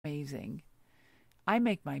amazing. I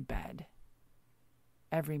make my bed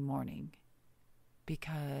every morning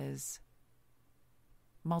because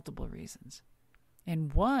multiple reasons.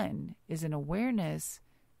 And one is an awareness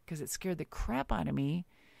because it scared the crap out of me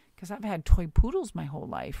because I've had toy poodles my whole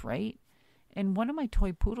life, right? And one of my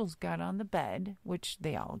toy poodles got on the bed, which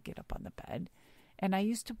they all get up on the bed. And I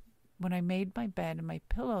used to, when I made my bed and my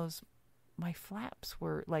pillows, my flaps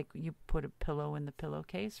were like you put a pillow in the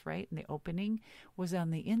pillowcase, right? And the opening was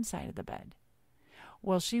on the inside of the bed.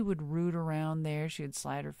 Well, she would root around there. She would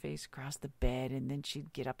slide her face across the bed, and then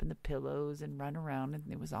she'd get up in the pillows and run around,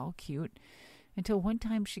 and it was all cute. Until one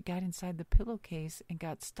time she got inside the pillowcase and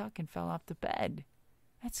got stuck and fell off the bed.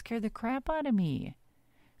 That scared the crap out of me.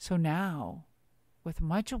 So now, with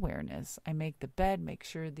much awareness, I make the bed, make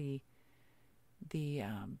sure the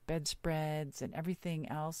bedspreads and everything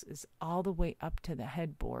else is all the way up to the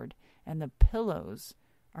headboard, and the pillows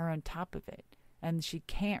are on top of it. And she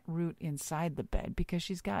can't root inside the bed because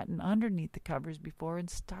she's gotten underneath the covers before and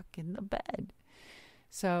stuck in the bed.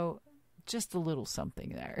 So just a little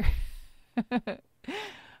something there.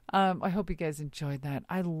 I hope you guys enjoyed that.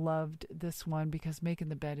 I loved this one because making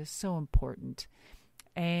the bed is so important.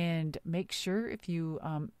 And make sure if you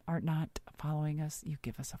are not following us, you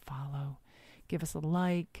give us a follow. Give us a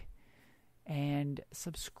like and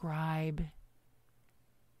subscribe.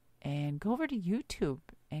 And go over to YouTube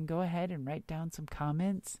and go ahead and write down some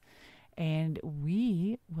comments. And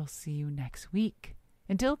we will see you next week.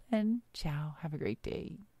 Until then, ciao. Have a great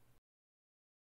day.